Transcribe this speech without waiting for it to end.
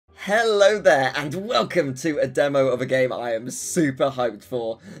Hello there, and welcome to a demo of a game I am super hyped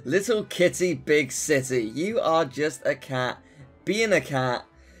for. Little Kitty Big City. You are just a cat, being a cat,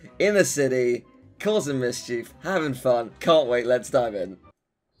 in a city, causing mischief, having fun. Can't wait, let's dive in.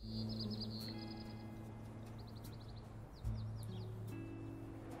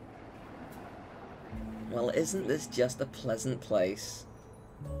 Well, isn't this just a pleasant place?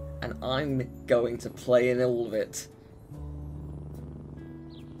 And I'm going to play in all of it.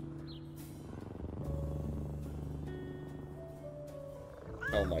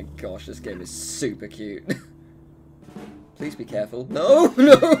 Oh my gosh, this game is super cute. Please be careful. No!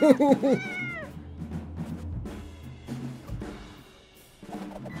 No!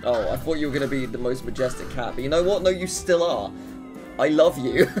 Oh, I thought you were going to be the most majestic cat, but you know what? No, you still are. I love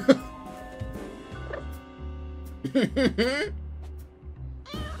you.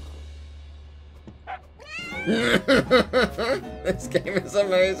 This game is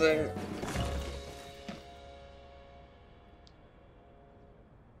amazing.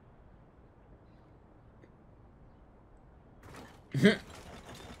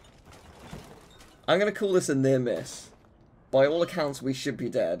 I'm gonna call this a near miss. By all accounts, we should be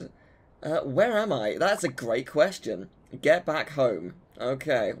dead. Where am I? That's a great question. Get back home.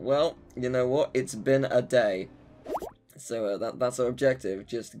 Okay, well, you know what? It's been a day. So that's our objective.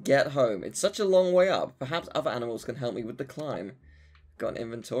 Just get home. It's such a long way up. Perhaps other animals can help me with the climb. Got an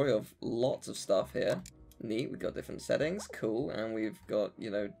inventory of lots of stuff here. Neat. We've got different settings. Cool. And we've got, you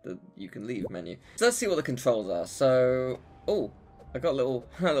know, the you can leave menu. So let's see what the controls are. So, oh, I got a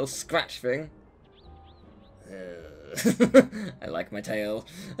little scratch thing. I like my tail.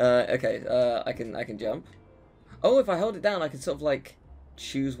 Okay, I can jump. Oh, if I hold it down, I can sort of like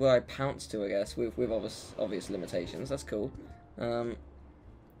choose where I pounce to, I guess, with obvious limitations. That's cool. That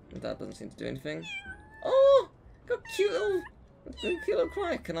doesn't seem to do anything. Oh, got cute little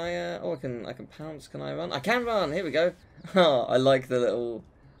cry. Can I? Oh, I can pounce. Can I run? I can run. Here we go. Oh, I like the little,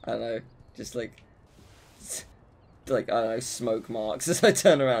 I don't know, just like I don't know, smoke marks as I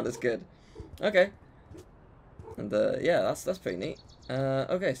turn around. It's good. Okay. And yeah, that's pretty neat.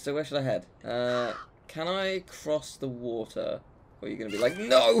 Okay, so where should I head? Can I cross the water? Or are you gonna be like,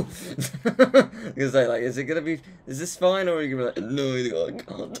 no? Because like, is this fine, or are you gonna be like, no, I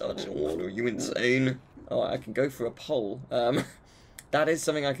can't touch the water? Are you insane? Oh, I can go through a pole. That is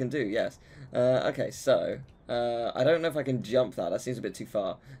something I can do. Yes. Okay, so I don't know if I can jump that. That seems a bit too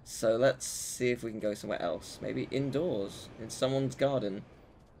far. So let's see if we can go somewhere else. Maybe indoors in someone's garden.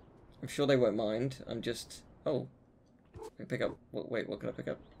 I'm sure they won't mind. I'm just. Oh, I can pick up. Wait, what can I pick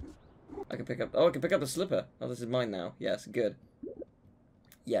up? I can pick up. Oh, I can pick up the slipper. Oh, this is mine now. Yes, good.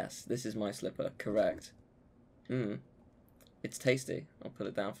 Yes, this is my slipper. Correct. It's tasty. I'll put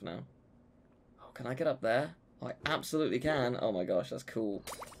it down for now. Oh, can I get up there? Oh, I absolutely can. Oh my gosh, that's cool.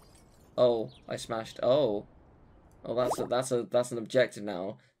 Oh, I smashed. Oh, that's an objective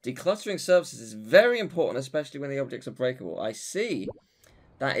now. Decluttering surfaces is very important, especially when the objects are breakable. I see.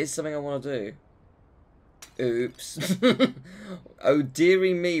 That is something I want to do. Oops. Oh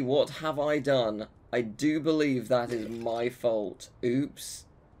dearie me, what have I done? I do believe that is my fault. Oops.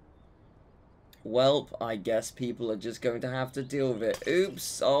 Welp, I guess people are just going to have to deal with it.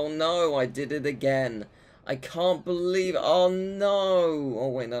 Oops. Oh no, I did it again. I can't believe. Oh no. Oh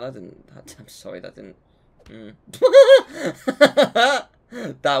wait, no, that didn't. I'm sorry, that didn't.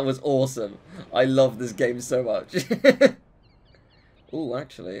 That was awesome. I love this game so much. Ooh,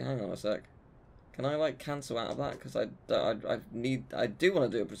 actually, hang on a sec. Can I like cancel out of that? Because I do want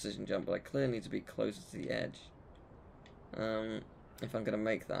to do a precision jump, but I clearly need to be closer to the edge. If I'm gonna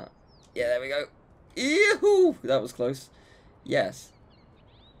make that. Yeah, there we go. Ew, that was close. Yes.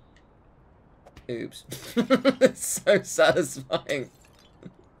 Oops. It's so satisfying.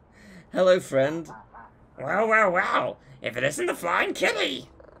 Hello, friend. Well, well, well. If it isn't the flying kitty.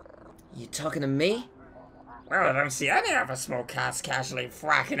 You talking to me? Well, I don't see any other small cats casually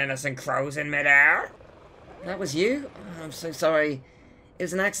whacking innocent crows in midair. That was you? Oh, I'm so sorry. It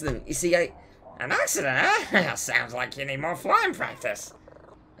was an accident. You see, An accident, eh? Sounds like you need more flying practice.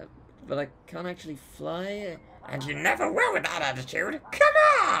 But I can't actually fly. And you never will with that attitude. Come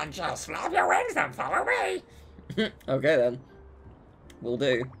on, just flap your wings and follow me. Okay, then. Will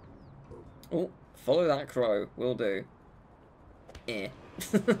do. Oh, follow that crow. Will do. Eh.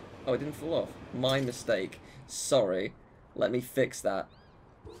 Oh, it didn't fall off. My mistake. Sorry. Let me fix that.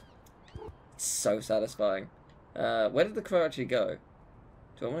 It's so satisfying. Where did the crow actually go?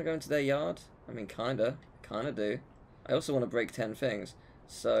 Do I want to go into their yard? I mean, kinda. Kinda do. I also want to break 10 things.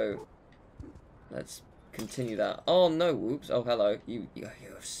 So, let's continue that. Oh, no, whoops. Oh, hello. You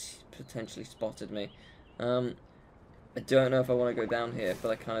have potentially spotted me. I don't know if I want to go down here,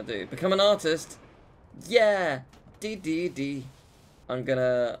 but I kind of do. Become an artist! Yeah! D. I'm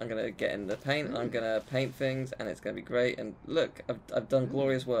gonna get in the paint, I'm gonna paint things, and it's gonna be great, and look, I've done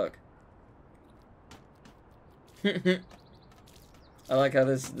glorious work. I like how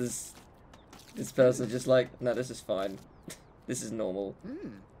this person just like, no, this is fine. This is normal.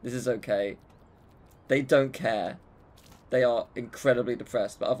 This is okay. They don't care. They are incredibly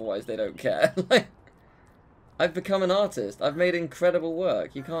depressed, but otherwise they don't care. Like, I've become an artist. I've made incredible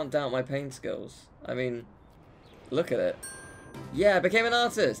work. You can't doubt my paint skills. I mean, look at it. Yeah, I became an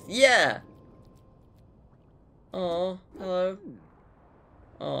artist. Yeah! Aw, hello.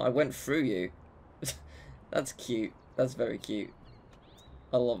 Oh, I went through you. That's cute. That's very cute.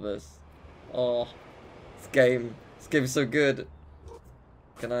 I love this. Oh, this game is so good.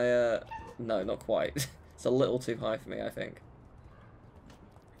 Can I, no, not quite. It's a little too high for me, I think.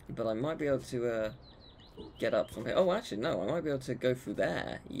 But I might be able to, get up from here. Oh, actually, no, I might be able to go through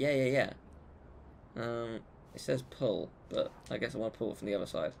there. Yeah. It says pull, but I guess I want to pull it from the other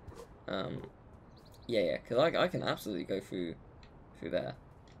side. Yeah, because I can absolutely go through there.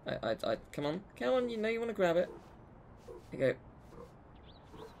 Come on, you know you want to grab it. There you go.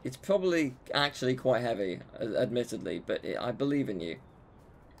 It's probably actually quite heavy, admittedly, but I believe in you.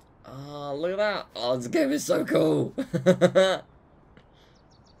 Oh, look at that. Oh, this game is so cool.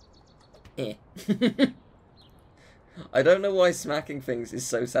 Eh. I don't know why smacking things is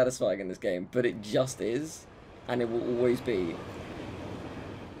so satisfying in this game, but it just is, and it will always be.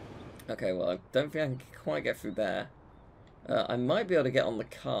 Okay, well, I don't think I can quite get through there. I might be able to get on the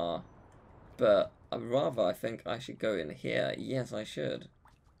car, but I think I should go in here. Yes, I should.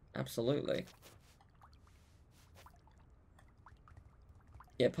 Absolutely.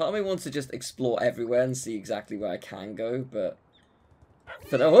 Yeah, part of me wants to just explore everywhere and see exactly where I can go, but...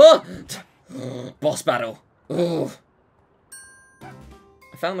 Oh! Boss battle! Ooh.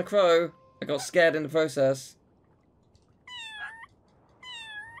 I found the crow. I got scared in the process.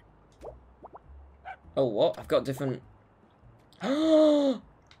 Oh, what? I've got different... Oh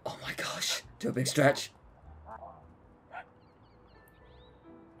my gosh. Do a big stretch.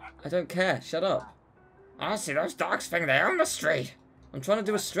 I don't care. Shut up. I see those dogs thing there on the street. I'm trying to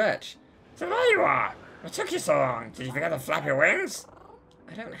do a stretch. So there you are. What took you so long? Did you forget to flap your wings?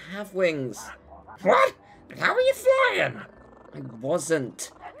 I don't have wings. What? Then how were you flying? I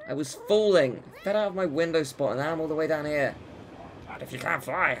wasn't. I was falling. I fell out of my window spot and now I'm all the way down here. But if you can't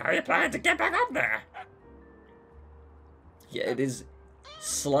fly, how are you planning to get back up there? Yeah, it is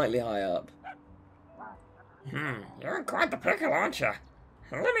slightly high up. You're in quite the pickle, aren't you?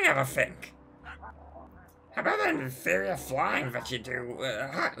 Let me have a think. How about that inferior flying that you do?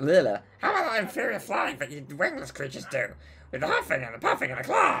 How about that inferior flying that you wingless creatures do? With the huffing and the puffing and the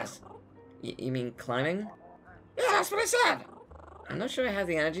claws? You mean climbing? Yeah, that's what I said. I'm not sure I have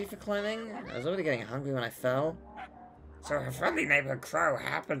the energy for climbing. I was already getting hungry when I fell. So a friendly neighborhood crow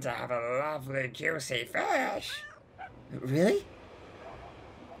happened to have a lovely juicy fish. Really?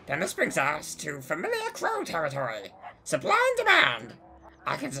 Then this brings us to familiar crow territory. Supply and demand.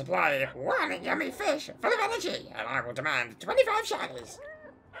 I can supply one yummy fish full of energy, and I will demand 25 shinies.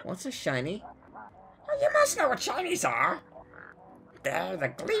 What's a shiny? Oh, you must know what shinies are. They're the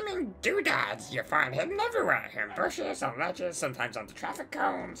gleaming doodads you find hidden everywhere, in bushes, on ledges, sometimes on the traffic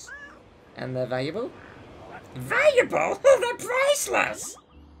cones. And they're valuable? Valuable? They're priceless!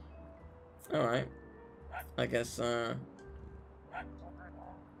 Alright. I guess,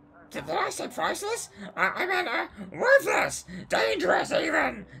 Did I say priceless? I meant, worthless! Dangerous,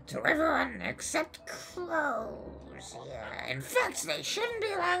 even! To everyone except crows. Yeah, in fact, they shouldn't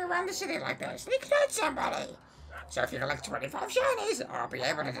be lying around the city like this. They could hurt somebody. So if you collect 25 shinies, I'll be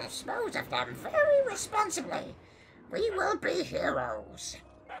able to dispose of them very responsibly. We will be heroes.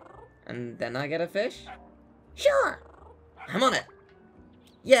 And then I get a fish? Sure. I'm on it!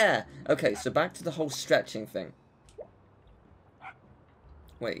 Yeah! Okay, so back to the whole stretching thing.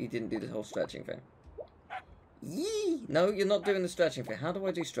 Wait, you didn't do the whole stretching thing. Yee! No, you're not doing the stretching thing. How do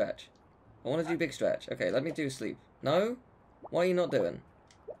I do stretch? I want to do big stretch. Okay, let me do sleep. No? Why are you not doing?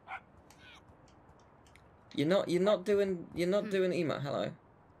 You're not doing emote. Hello.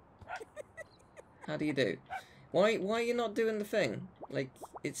 How do you do? Why are you not doing the thing? Like,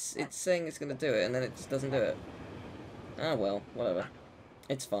 it's saying it's gonna do it and then it just doesn't do it. Ah well, whatever.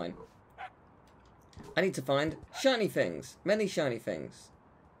 It's fine. I need to find shiny things. Many shiny things.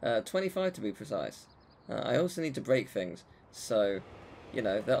 25 to be precise. I also need to break things. So, you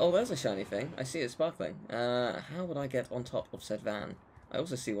know, oh, there's a shiny thing. I see it sparkling. How would I get on top of said van? I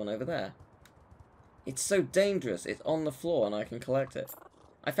also see one over there. It's so dangerous. It's on the floor and I can collect it.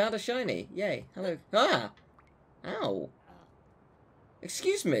 I found a shiny. Yay. Hello. Ah! Ow.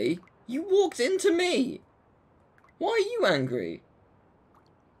 Excuse me? You walked into me! Why are you angry?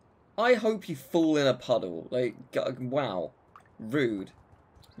 I hope you fall in a puddle. Like, wow. Rude.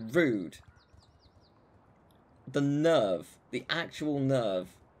 Rude. The nerve. The actual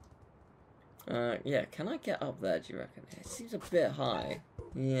nerve. Yeah, can I get up there, do you reckon? It seems a bit high.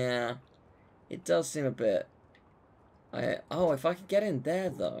 Yeah. It does seem a bit... Oh, if I could get in there,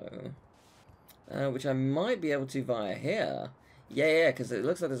 though... which I might be able to via here. Yeah, because it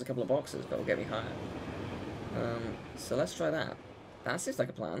looks like there's a couple of boxes that will get me higher. So let's try that. That seems like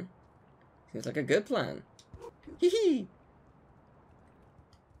a plan. Seems like a good plan. Hee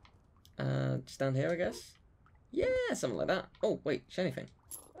just down here, I guess? Yeah, something like that. Oh, wait, shiny thing.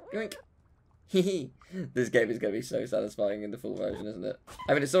 Yoink. Hee This game is going to be so satisfying in the full version, isn't it?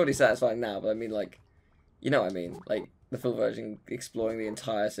 I mean, it's already satisfying now, but I mean, like... You know what I mean? Like, the full version, exploring the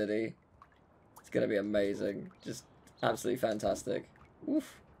entire city. It's going to be amazing. Just absolutely fantastic.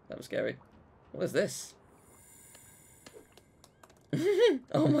 Oof, that was scary. What is this?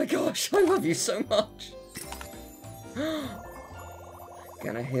 Oh my gosh, I love you so much.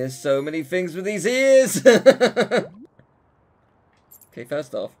 Gonna hear so many things with these ears. Okay,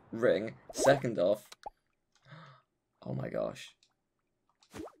 first off, ring. Second off, oh my gosh.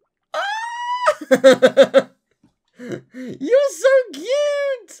 Ah! You're so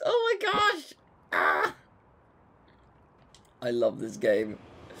cute! Oh my gosh! Ah! I love this game.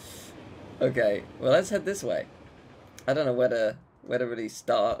 Okay, well let's head this way. I don't know where to really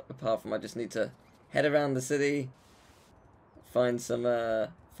start, apart from I just need to head around the city, find some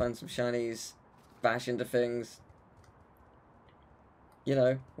shinies, bash into things. You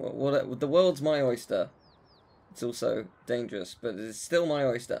know, the world's my oyster. It's also dangerous, but it's still my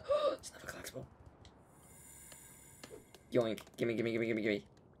oyster. It's never collectible. Yoink! Gimme, gimme, gimme, gimme, gimme.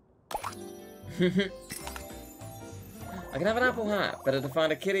 I can have an apple hat. Better to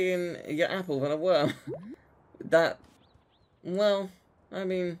find a kitty in your apple than a worm. That, well, I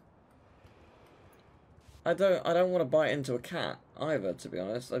mean, I don't want to bite into a cat either, to be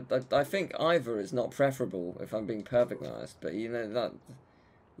honest. I think either is not preferable, if I'm being perfectly honest. But you know that,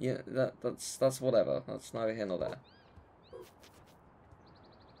 yeah, that's whatever. That's neither here nor there.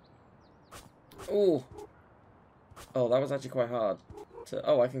 Oh, oh, that was actually quite hard.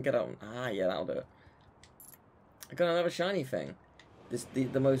 Oh, I can get out. Ah, yeah, that'll do it. I got another shiny thing.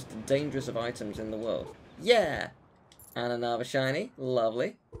 The most dangerous of items in the world. Yeah! And another shiny.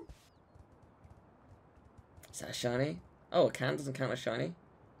 Lovely. Is that a shiny? Oh, a can doesn't count as shiny?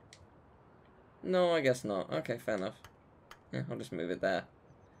 No, I guess not. Okay, fair enough. Yeah, I'll just move it there.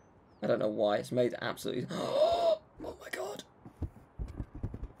 I don't know why. It's made absolutely... Oh my god!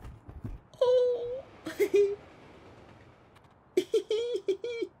 Oh!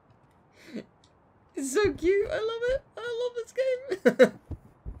 It's so cute. I love it. I love this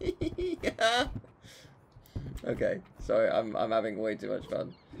game. Yeah. Okay, sorry, I'm having way too much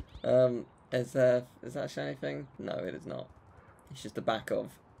fun. Is that a shiny thing? No, it is not. It's just the back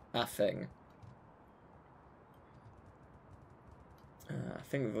of a thing. I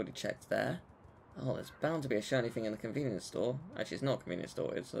think we've already checked there. Oh, there's bound to be a shiny thing in the convenience store. Actually, it's not a convenience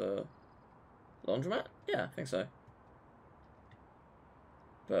store. It's a laundromat. Yeah, I think so.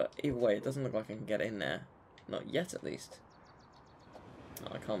 But either way, it doesn't look like I can get in there. Not yet, at least.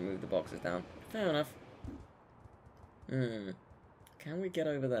 Oh, I can't move the boxes down. Fair enough. Can we get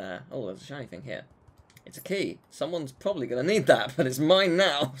over there? Oh, there's a shiny thing here. It's a key. Someone's probably going to need that, but it's mine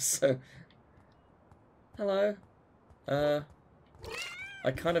now, so... Hello.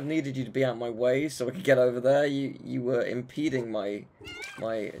 I kind of needed you to be out my way so I could get over there. You were impeding my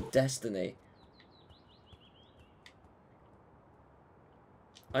destiny.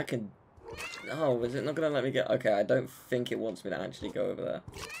 I can... Oh, is it not going to let me get... Okay, I don't think it wants me to actually go over there.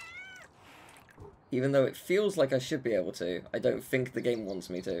 Even though it feels like I should be able to, I don't think the game wants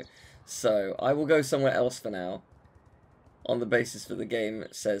me to. So, I will go somewhere else for now. On the basis that the game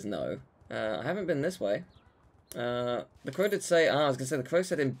says no. I haven't been this way. The crow did say... I was going to say, the crow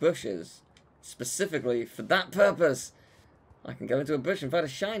said in bushes. Specifically for that purpose. I can go into a bush and find a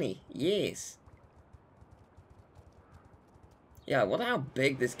shiny. Yes. Yeah, I wonder how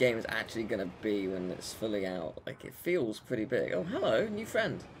big this game is actually going to be when it's fully out. Like, it feels pretty big. Oh, hello, new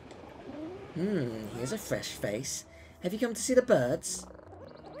friend. Here's a fresh face. Have you come to see the birds?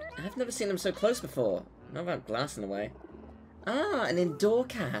 I've never seen them so close before. Not without glass in the way. Ah, an indoor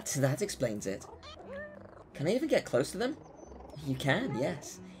cat. That explains it. Can I even get close to them? You can,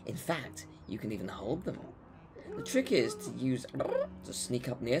 yes. In fact, you can even hold them. The trick is to use to sneak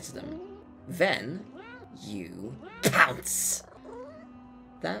up near to them. Then, you pounce.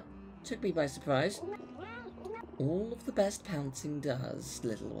 That took me by surprise. all of the best pouncing does,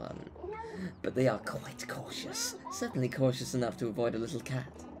 little one. But they are quite cautious. Certainly cautious enough to avoid a little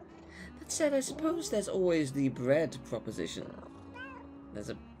cat. That said, I suppose there's always the bread proposition. There's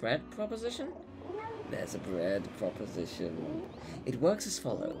a bread proposition? There's a bread proposition. It works as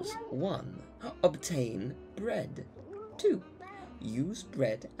follows. 1. Obtain bread. 2. Use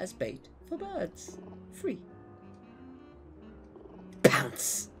bread as bait for birds. Free.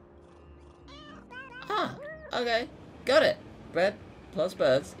 Pounce! Ah, okay. Got it. Bread plus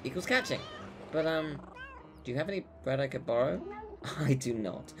birds equals catching. But, do you have any bread I could borrow? I do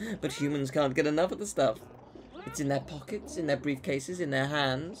not. But humans can't get enough of the stuff. It's in their pockets, in their briefcases, in their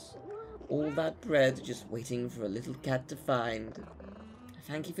hands. All that bread just waiting for a little cat to find.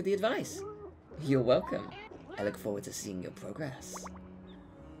 Thank you for the advice. You're welcome. I look forward to seeing your progress.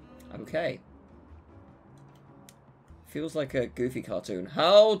 Okay. Feels like a Goofy cartoon.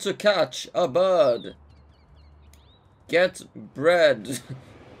 How to catch a bird. Get bread.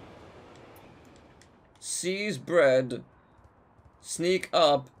 Seize bread. Sneak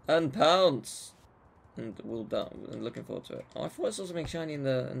up and pounce. And we'll done. I'm looking forward to it. Oh, I thought I saw something shiny in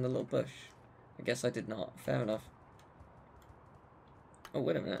the little bush. I guess I did not. Fair enough. Oh,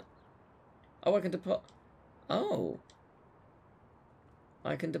 wait a minute. Oh, I can deposit. Oh.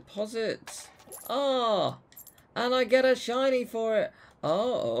 I can deposit. Ah. And I get a shiny for it.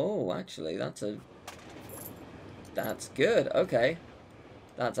 Oh, actually, that's good. Okay.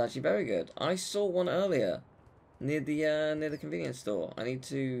 That's actually very good. I saw one earlier near the convenience store. I need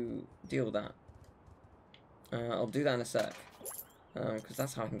to deal with that. I'll do that in a sec. Because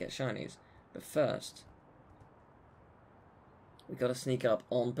that's how I can get shinies. But first, we gotta sneak up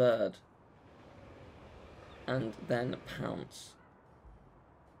on bird. And then pounce.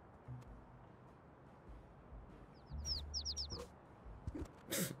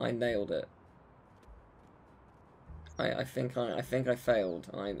 I nailed it. I think I failed.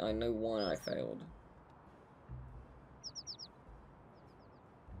 I know why I failed.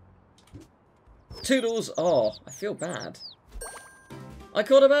 Toodles! Oh, I feel bad. I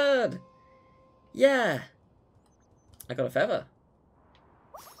caught a bird! Yeah! I got a feather.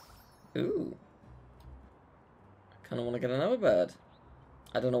 Ooh. I kinda wanna get another bird.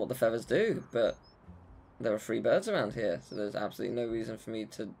 I don't know what the feathers do, but there are free birds around here, so there's absolutely no reason for me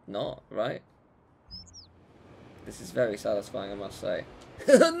to not, right? This is very satisfying, I must say.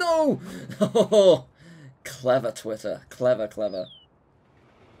 No! Oh, clever Twitter. Clever, clever.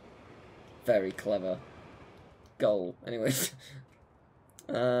 Very clever. Goal. Anyways.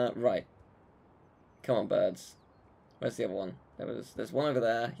 Right. Come on, birds. Where's the other one? There's one over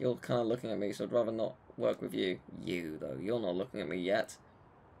there. You're kind of looking at me, so I'd rather not work with you. You, though. You're not looking at me yet.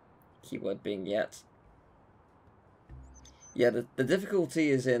 Keyword being yet. Yeah, the difficulty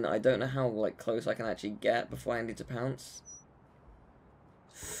is in I don't know how like close I can actually get before I need to pounce.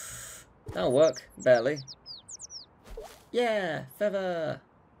 That'll work, barely. Yeah, feather.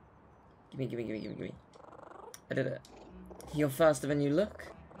 Gimme, gimme, gimme, gimme, gimme. I did it. You're faster than you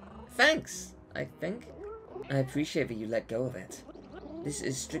look. Thanks, I think. I appreciate that you let go of it. This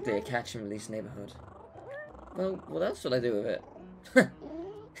is strictly a catch and release neighborhood. Well, that's what I do with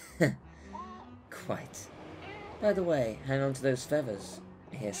it. Quite. By the way, hang on to those feathers.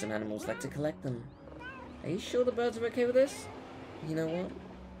 I hear some animals like to collect them. Are you sure the birds are okay with this? You know what?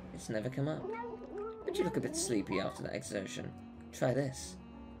 It's never come up. But you look a bit sleepy after that exertion. Try this.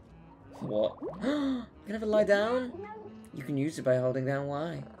 What? You can have a lie down? You can use it by holding down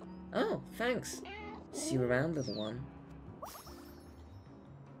Y. Oh, thanks. See you around, little one.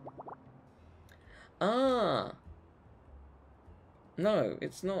 Ah. No,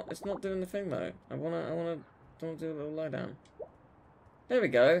 it's not doing the thing though. I wanna do a little lie down. There we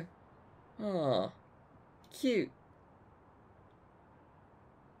go. Ah, cute.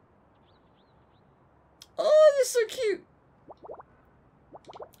 Oh, this is so cute.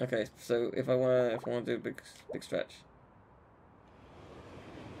 Okay, so if I wanna do a big stretch.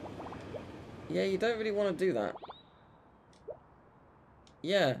 Yeah, you don't really want to do that.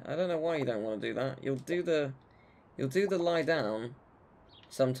 Yeah, I don't know why you don't want to do that. You'll do the lie down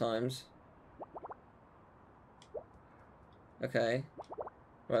sometimes. Okay.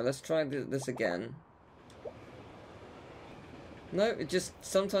 Right, let's try this again. No, it just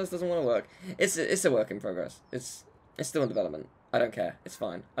sometimes doesn't want to work. It's a work in progress. It's still in development. I don't care. It's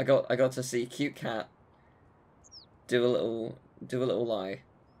fine. I got to see cute cat do a little lie.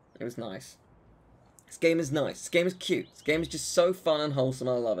 It was nice. This game is nice. This game is cute. This game is just so fun and wholesome.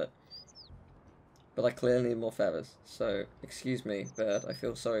 I love it. But I clearly need more feathers. So, excuse me, bird. I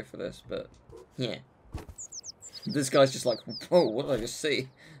feel sorry for this, but yeah. This guy's just like, whoa, what did I just see?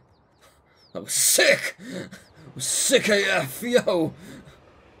 That was sick! That was sick AF, yo!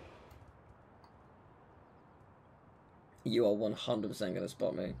 You are 100% gonna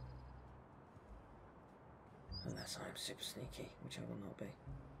spot me. Unless I'm super sneaky, which I will not be.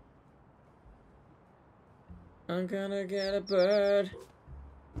 I'm gonna get a bird.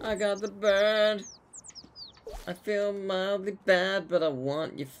 I got the bird. I feel mildly bad, but I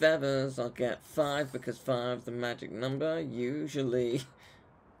want your feathers. I'll get 5 because 5's the magic number, usually.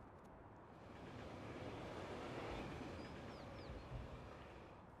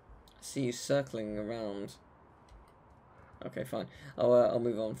 I see you circling around. Okay, fine. I'll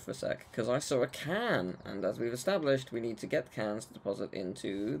move on for a sec, because I saw a can, and as we've established, we need to get the cans to deposit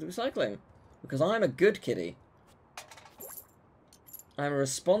into the recycling. Because I'm a good kitty. I'm a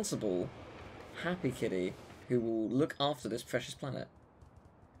responsible, happy kitty who will look after this precious planet.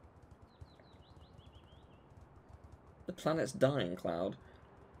 The planet's dying, Cloud.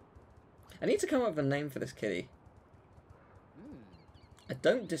 I need to come up with a name for this kitty. I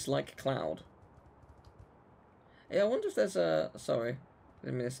don't dislike Cloud. Yeah, I wonder if there's a... Sorry,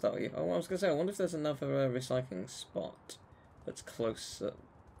 didn't mean to start with you. Oh, I was going to say, I wonder if there's another recycling spot that's closer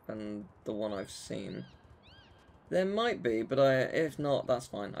than the one I've seen. There might be, but if not, that's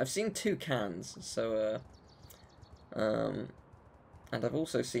fine. I've seen 2 cans, so... and I've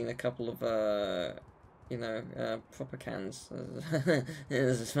also seen a couple of, you know, proper cans.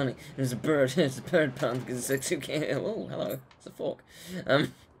 This is funny. There's a bird. It's a bird pun because it's a 2 can. Oh, hello. It's a fork.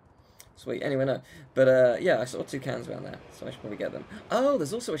 Sweet. Anyway, no. But, yeah, I saw 2 cans around there, so I should probably get them. Oh,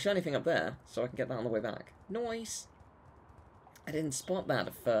 there's also a shiny thing up there, so I can get that on the way back. Nice. I didn't spot that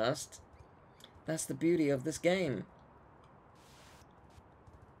at first. That's the beauty of this game.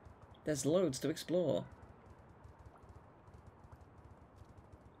 There's loads to explore.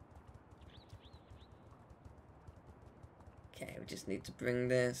 Okay, we just need to bring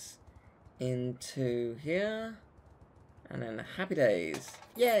this into here. And then happy days.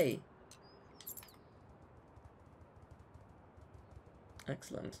 Yay!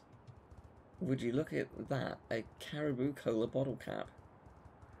 Excellent. Would you look at that? A Caribou Cola bottle cap.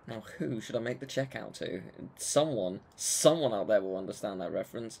 Now, who should I make the checkout to? Someone out there will understand that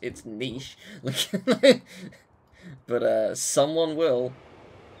reference. It's niche. But, someone will.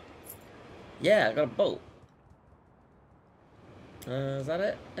 Yeah, I got a bolt. Is that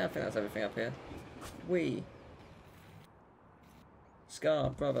it? Yeah, I think that's everything up here. Scar,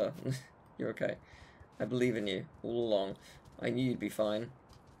 brother. You're okay. I believe in you all along. I knew you'd be fine.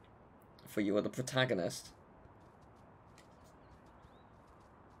 For you are the protagonist.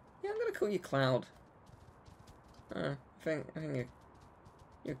 Yeah, I'm gonna call you Cloud. I think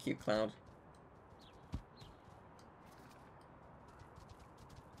you're a cute Cloud.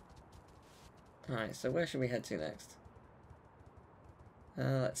 Alright, so where should we head to next?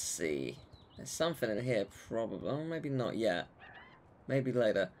 Let's see. There's something in here, probably. Oh, maybe not yet. Maybe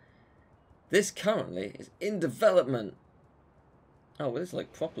later. This currently is in development. Oh, well, it's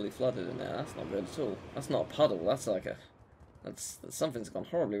like properly flooded in there. That's not good at all. That's not a puddle. That's like a... That's something's gone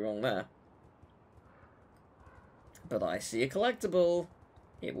horribly wrong there. But I see a collectible.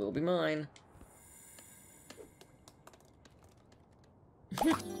 It will be mine.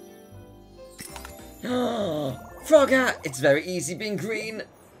 Oh, frog hat! It's very easy being green.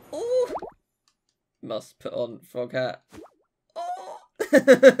 Ooh. Must put on frog hat. Oh.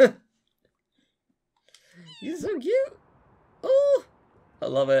 You're so cute. Oh, I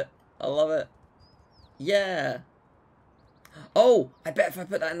love it. I love it. Yeah. Oh, I bet if I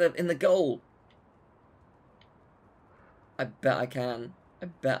put that in the goal. I bet I can. I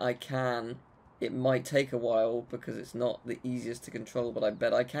bet I can. It might take a while because it's not the easiest to control, but I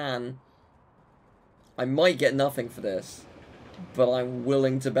bet I can. I might get nothing for this, but I'm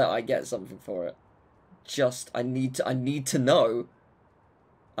willing to bet I get something for it. Just, I need to know.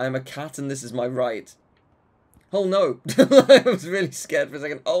 I am a cat and this is my right. Oh no! I was really scared for a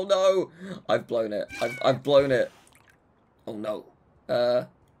second. Oh no! I've blown it. I've blown it. Oh no.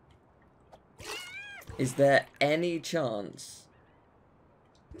 Is there any chance?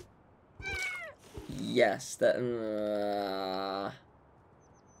 Yes, that...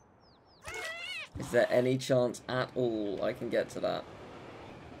 Is there any chance at all I can get to that?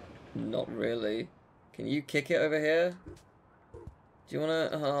 Not really. Can you kick it over here? Do you wanna...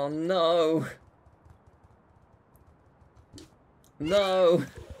 Oh no! No!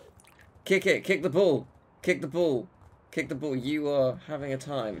 Kick it! Kick the ball! Kick the ball! Kick the ball! You are having a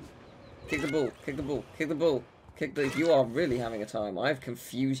time. Kick the ball! Kick the ball! Kick the ball! Kick the... You are really having a time. I've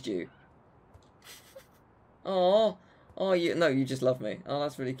confused you. Oh, oh, you... No, you just love me. Oh,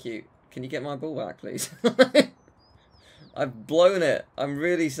 that's really cute. Can you get my ball back, please? I've blown it. I'm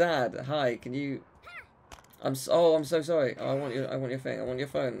really sad. Hi, can you... Oh, I'm so sorry. Oh, I want your thing. I want your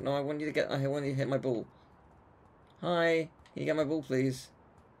phone. No, I want you to get... I want you to hit my ball. Hi, can you get my ball, please?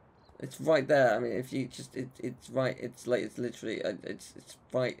 It's right there. I mean, if you just... It's right. It's like... It's literally... It's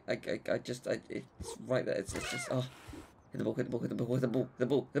right. It's right there. It's just... Oh. Hit the ball, hit the ball, hit the ball, hit the ball, hit the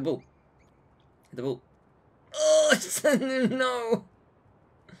ball, hit the ball. Hit the ball. Oh, no!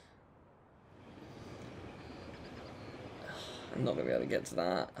 I'm not going to be able to get to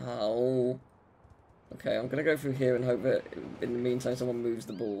that. Oh. Okay, I'm going to go through here and hope that in the meantime someone moves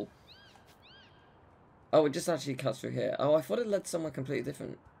the ball. Oh, it just actually cuts through here. Oh, I thought it led somewhere completely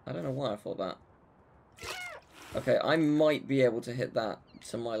different. I don't know why I thought that. Okay, I might be able to hit that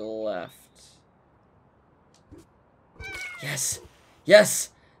to my left. Yes! Yes!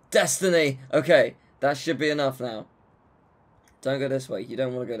 Destiny! Okay, that should be enough now. Don't go this way. You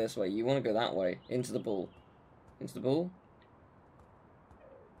don't want to go this way. You want to go that way. Into the ball. Into the ball.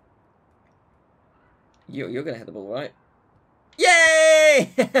 You're going to hit the ball, right?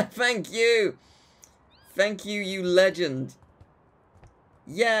 Yay! Thank you! Thank you, you legend.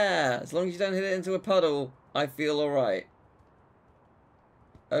 Yeah! As long as you don't hit it into a puddle, I feel alright.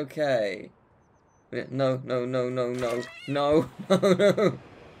 Okay. No, no, no, no, no. No, no, no.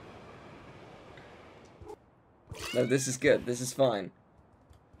 No, this is good. This is fine.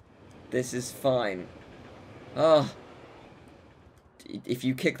 This is fine. Oh. If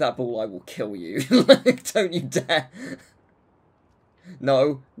you kick that ball, I will kill you. Like, don't you dare.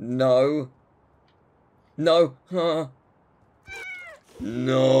 No, no. No. Huh.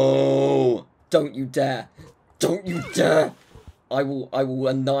 No. Don't you dare. Don't you dare. I will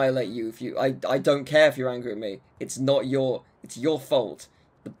annihilate you if you... I don't care if you're angry at me. It's not your... It's your fault.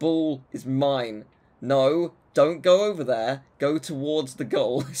 The ball is mine. No, don't go over there. Go towards the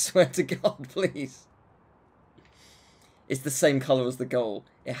goal. I swear to God, please. It's the same colour as the goal.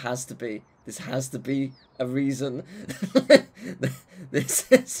 It has to be. This has to be a reason. This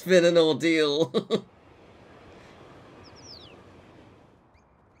has been an ordeal.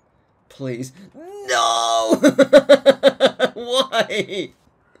 Please. No! Why?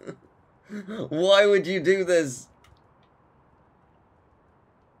 Why would you do this?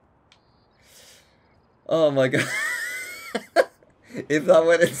 Oh my God. If that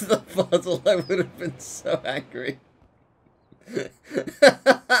went into the puddle, I would have been so angry.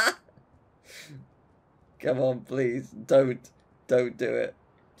 Come on, please. Don't do it.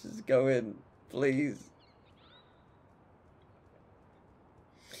 Just go in, please.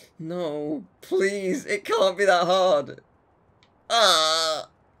 No, please. It can't be that hard. Ah.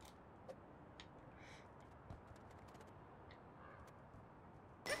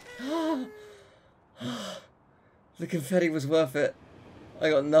 The confetti was worth it. I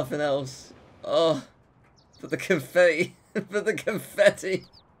got nothing else. Oh, but the confetti. For the confetti.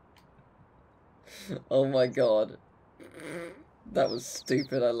 Oh my God. That was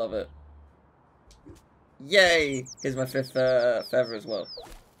stupid. I love it. Yay! Here's my 5th feather as well.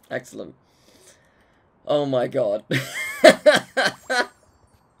 Excellent. Oh my God.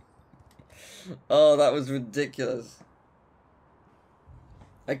 Oh, that was ridiculous.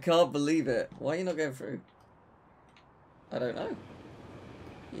 I can't believe it. Why are you not going through? I don't know.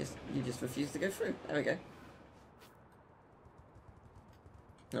 You just refuse to go through. There we go.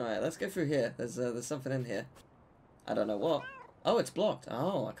 Alright, let's go through here. There's something in here. I don't know what. Oh, it's blocked.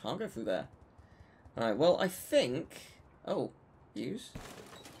 Oh, I can't go through there. Alright, well, I think... Oh, use?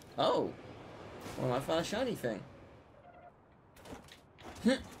 Oh. Well, I found a shiny thing.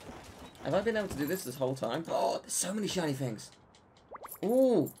 Have I been able to do this whole time? Oh, there's so many shiny things.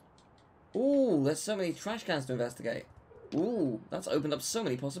 Ooh. Ooh, there's so many trash cans to investigate. Ooh, that's opened up so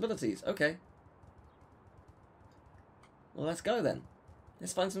many possibilities. Okay. Well, let's go then.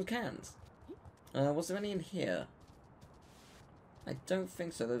 Let's find some cans. Was there any in here? I don't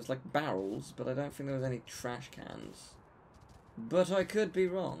think so. There was like barrels, but I don't think there was any trash cans. But I could be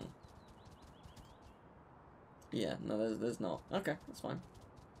wrong. Yeah, no, there's not. Okay, that's fine.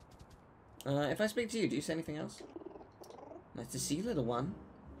 If I speak to you, do you say anything else? Nice to see you, little one.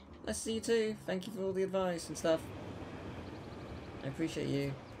 Nice to see you too. Thank you for all the advice and stuff. I appreciate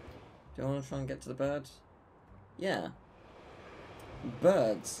you. Do you want to try and get to the birds? Yeah.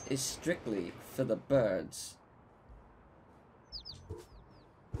 Birds is strictly for the birds.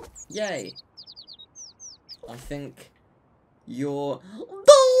 Yay. I think you're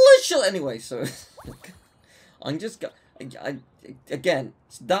delicious. Anyway, so I'm just again,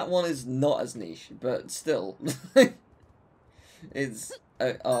 that one is not as niche, but still. It's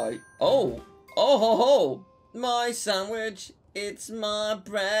oh ho ho, my sandwich, it's my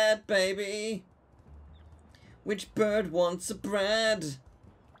bread, baby. Which bird wants a bread?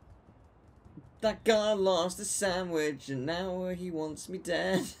 That guy lost a sandwich and now he wants me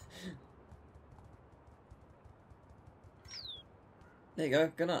dead. There you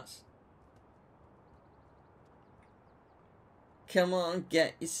go, go nuts. Come on,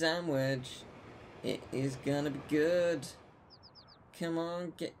 get your sandwich. It is gonna be good. Come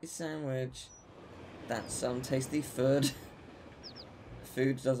on, get your sandwich. That's some tasty food.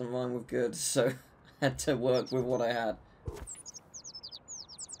 Food doesn't rhyme with good, so I had to work with what I had.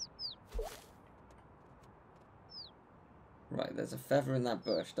 Right, there's a feather in that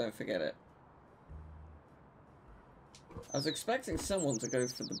bush, don't forget it. I was expecting someone to go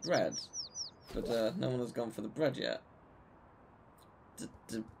for the bread, but no one has gone for the bread yet.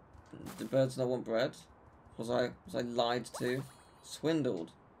 Do birds not want bread? Was I lied to?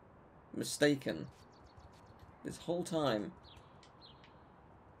 Swindled? Mistaken? This whole time?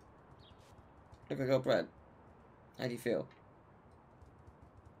 Look, I got bread. How do you feel?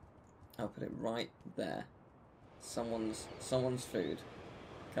 I'll put it right there. Someone's food.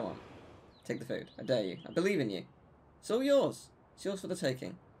 Come on. Take the food. I dare you. I believe in you. It's all yours. It's yours for the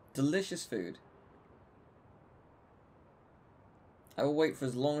taking. Delicious food. I will wait for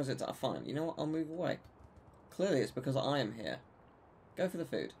as long as it's fine. You know what? I'll move away. Clearly it's because I am here. Go for the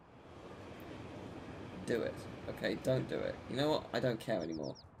food. Do it. Okay, don't do it. You know what? I don't care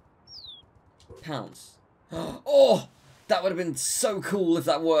anymore. Pounce. Oh! That would have been so cool if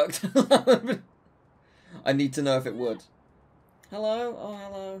that worked. I need to know if it would. Hello? Oh,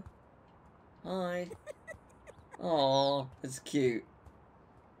 hello. Hi. Aw, it's cute.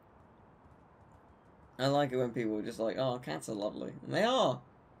 I like it when people are just like, oh, cats are lovely. And they are.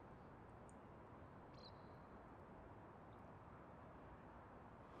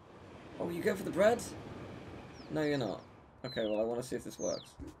 Oh, you go for the bread? No, you're not. Okay, well, I want to see if this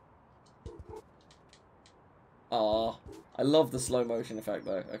works. Aw. I love the slow motion effect,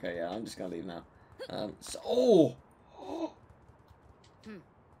 though. Okay, yeah, I'm just going to leave now. Oh!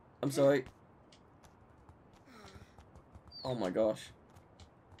 I'm sorry. Oh my gosh.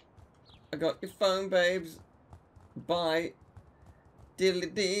 I got your phone, babes. Bye.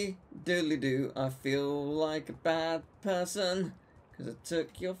 Diddly-dee, doodly-doo. I feel like a bad person, 'cause I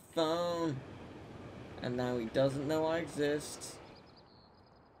took your phone. And now he doesn't know I exist.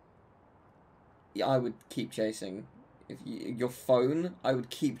 Yeah, I would keep chasing. If your phone, I would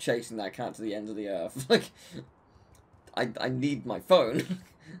keep chasing that cat to the end of the earth. Like, I need my phone.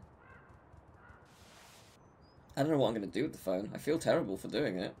 I don't know what I'm going to do with the phone. I feel terrible for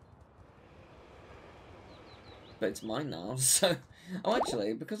doing it. But it's mine now, so... Oh,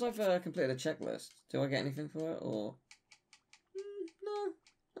 actually, because I've completed a checklist, do I get anything for it, or... No,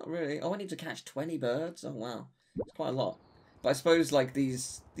 not really. Oh, I need to catch 20 birds? Oh, wow. It's quite a lot. But I suppose, like,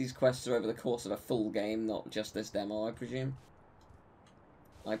 these quests are over the course of a full game, not just this demo, I presume.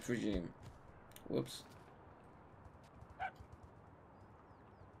 I presume. Whoops.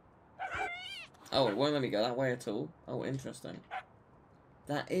 Oh, it won't let me go that way at all. Oh, interesting.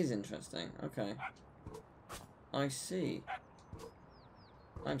 That is interesting. Okay. I see.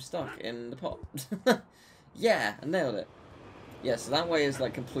 I'm stuck in the pot. Yeah, I nailed it. Yeah, so that way is,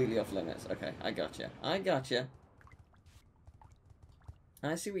 like, completely off limits. Okay, I gotcha. I gotcha.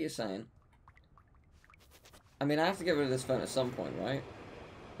 I see what you're saying. I mean, I have to get rid of this phone at some point, right?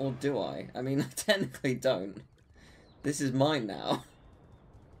 Or do I? I mean, I technically don't. This is mine now.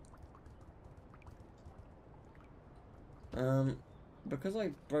 Because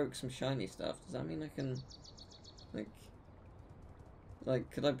I broke some shiny stuff, does that mean I can,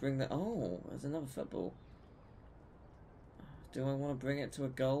 like, could I bring that? Oh, there's another football. Do I want to bring it to a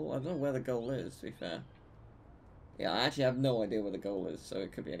goal? I don't know where the goal is, to be fair. Yeah, I actually have no idea where the goal is, so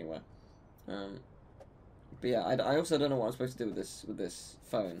it could be anywhere. But yeah, I also don't know what I'm supposed to do with this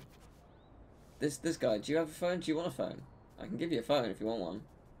phone. This guy, do you have a phone? Do you want a phone? I can give you a phone if you want one.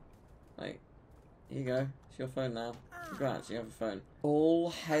 Like, here you go. It's your phone now. Congrats, you have a phone. All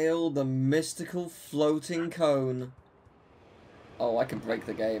hail the mystical floating cone. Oh, I can break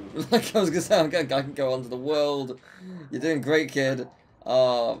the game. Like I was gonna say, I can go onto the world. You're doing great, kid. You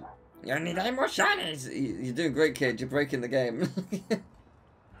only need more shinies. You're doing great, kid. You're breaking the game.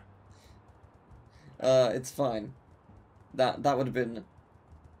 It's fine. That would have been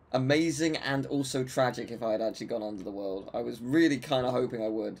amazing and also tragic if I had actually gone onto the world. I was really kind of hoping I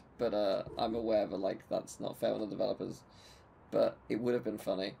would, but I'm aware that, like, that's not fair on the developers. But it would have been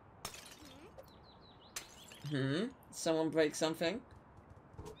funny. Someone break something?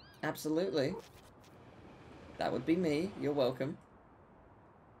 Absolutely. That would be me. You're welcome.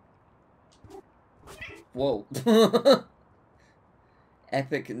 Whoa.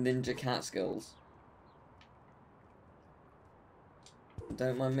 Epic ninja cat skills.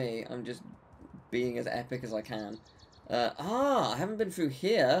 Don't mind me. I'm just being as epic as I can. I haven't been through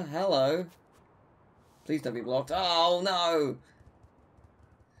here. Hello. Please don't be blocked. Oh, no!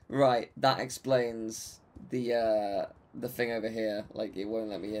 Right, that explains the thing over here. Like, it won't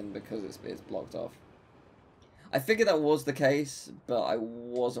let me in because it's blocked off. I figured that was the case, but I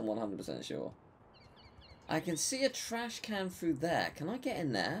wasn't 100% sure. I can see a trash can through there. Can I get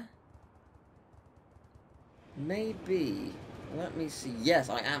in there? Maybe. Let me see. Yes,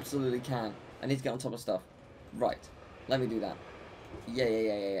 I absolutely can. I need to get on top of stuff. Right. Let me do that.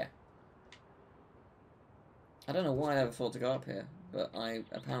 Yeah. I don't know why I ever thought to go up here, but I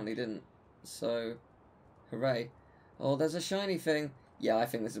apparently didn't. So, hooray. Oh, there's a shiny thing. Yeah, I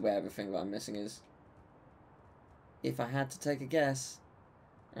think this is where everything that I'm missing is. If I had to take a guess.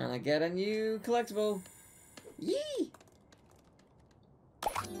 And I get a new collectible. Yee!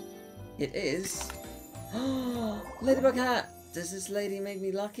 It is... Ladybug hat! Does this lady make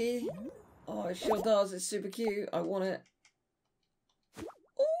me lucky? Oh, it sure does. It's super cute. I want it.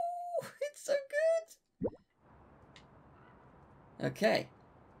 Oh, it's so good! Okay.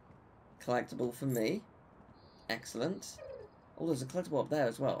 Collectible for me. Excellent. Oh, there's a collectible up there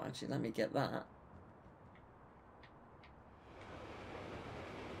as well. Actually, let me get that.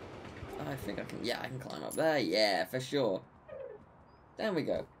 I think I can... Yeah, I can climb up there. Yeah, for sure. There we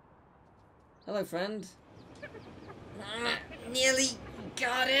go. Hello, friend. Nearly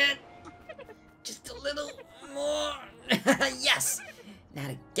got it. Just a little more. Yes! Now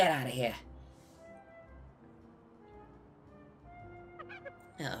to get out of here.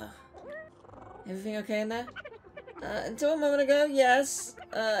 Everything okay in there? Until a moment ago, yes.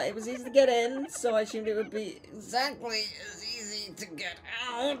 It was easy to get in, so I assumed it would be Exactly as easy to get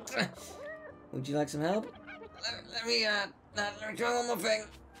out. Would you like some help? Let me try one more thing.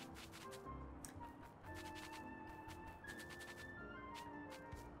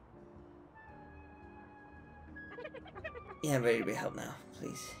 Yeah, I'm ready to be helped now,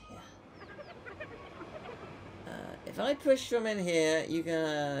 please. Yeah. If I push from in here, you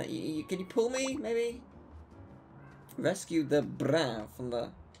can can you pull me maybe? Rescue the bra from the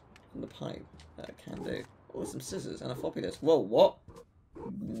pipe. Can do. Oh, some scissors and a floppy disk. Whoa, what?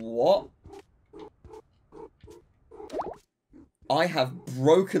 What? I have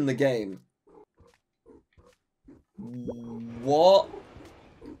broken the game. What?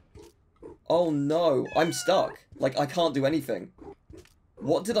 Oh no, I'm stuck. Like, I can't do anything.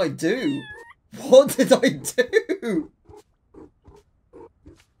 What did I do? What did I do?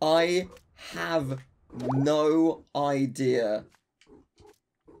 I have no idea.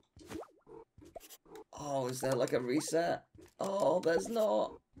 Oh, is there like a reset? Oh, there's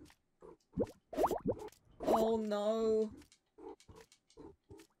not. Oh no.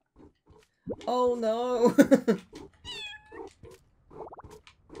 Oh no.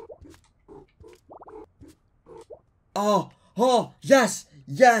 Oh, yes,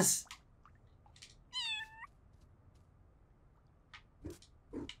 yes.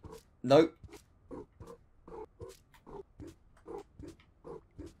 Nope.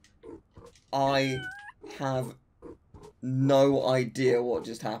 I have no idea what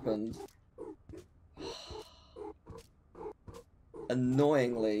just happened.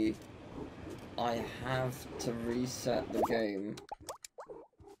 Annoyingly, I have to reset the game.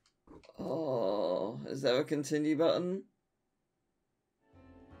 Oh, is there a continue button?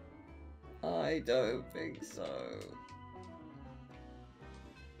 I don't think so.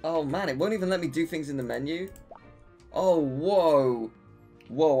 Oh man, it won't even let me do things in the menu. Oh, whoa.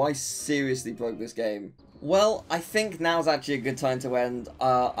 Whoa, I seriously broke this game. Well, I think now's actually a good time to end.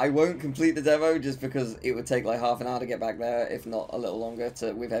 I won't complete the demo just because it would take like half an hour to get back there, if not a little longer,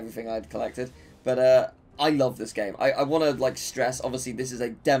 with everything I'd collected. But I love this game. I want to like stress, obviously this is a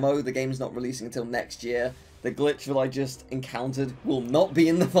demo, the game's not releasing until next year. The glitch that I just encountered will not be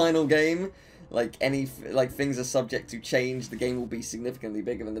in the final game. Like things are subject to change, the game will be significantly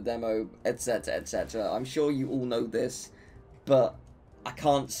bigger than the demo, etc, etc. I'm sure you all know this, but I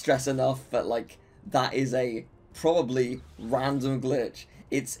can't stress enough that like that is a probably random glitch.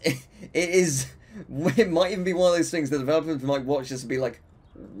 It might even be one of those things the developers might watch this and be like,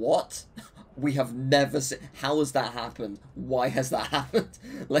 what? We have never seen. How has that happened? Why has that happened?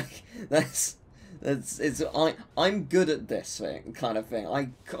 Like I'm good at this thing kind of thing. I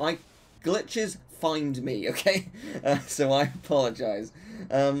glitches find me, okay? So I apologize.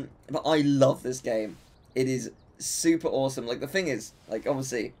 But I love this game. It is super awesome. Like the thing is, like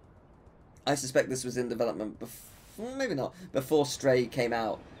obviously, I suspect this was in development before, maybe not before Stray came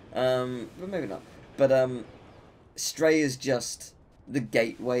out. But maybe not. But Stray is just the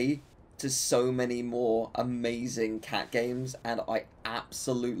gateway to so many more amazing cat games, and I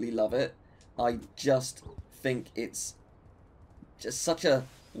absolutely love it. I just think it's just such a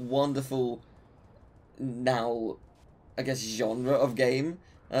wonderful, now, I guess, genre of game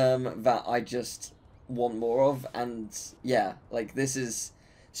that I just want more of. And yeah, like, this is...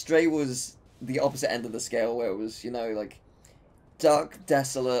 Stray was the opposite end of the scale, where it was, you know, like, dark,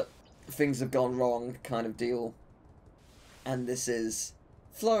 desolate, things have gone wrong kind of deal. And this is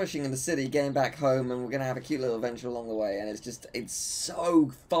flourishing in the city, getting back home, and we're going to have a cute little adventure along the way. And it's just, it's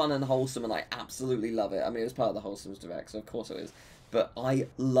so fun and wholesome, and I absolutely love it. I mean, it was part of the Wholesomes Direct, so of course it is. But I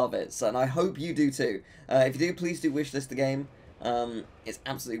love it, so, and I hope you do too. If you do, please do wishlist the game. It's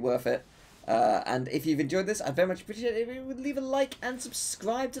absolutely worth it. And if you've enjoyed this, I'd very much appreciate it if you would leave a like and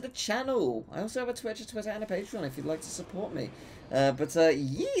subscribe to the channel. I also have a Twitch, a Twitter, and a Patreon if you'd like to support me.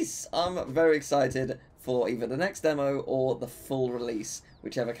 Yes, I'm very excited for either the next demo or the full release,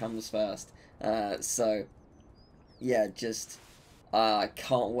 whichever comes first. So, yeah, just, I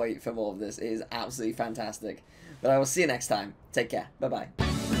can't wait for more of this. It is absolutely fantastic. But I will see you next time. Take care. Bye-bye.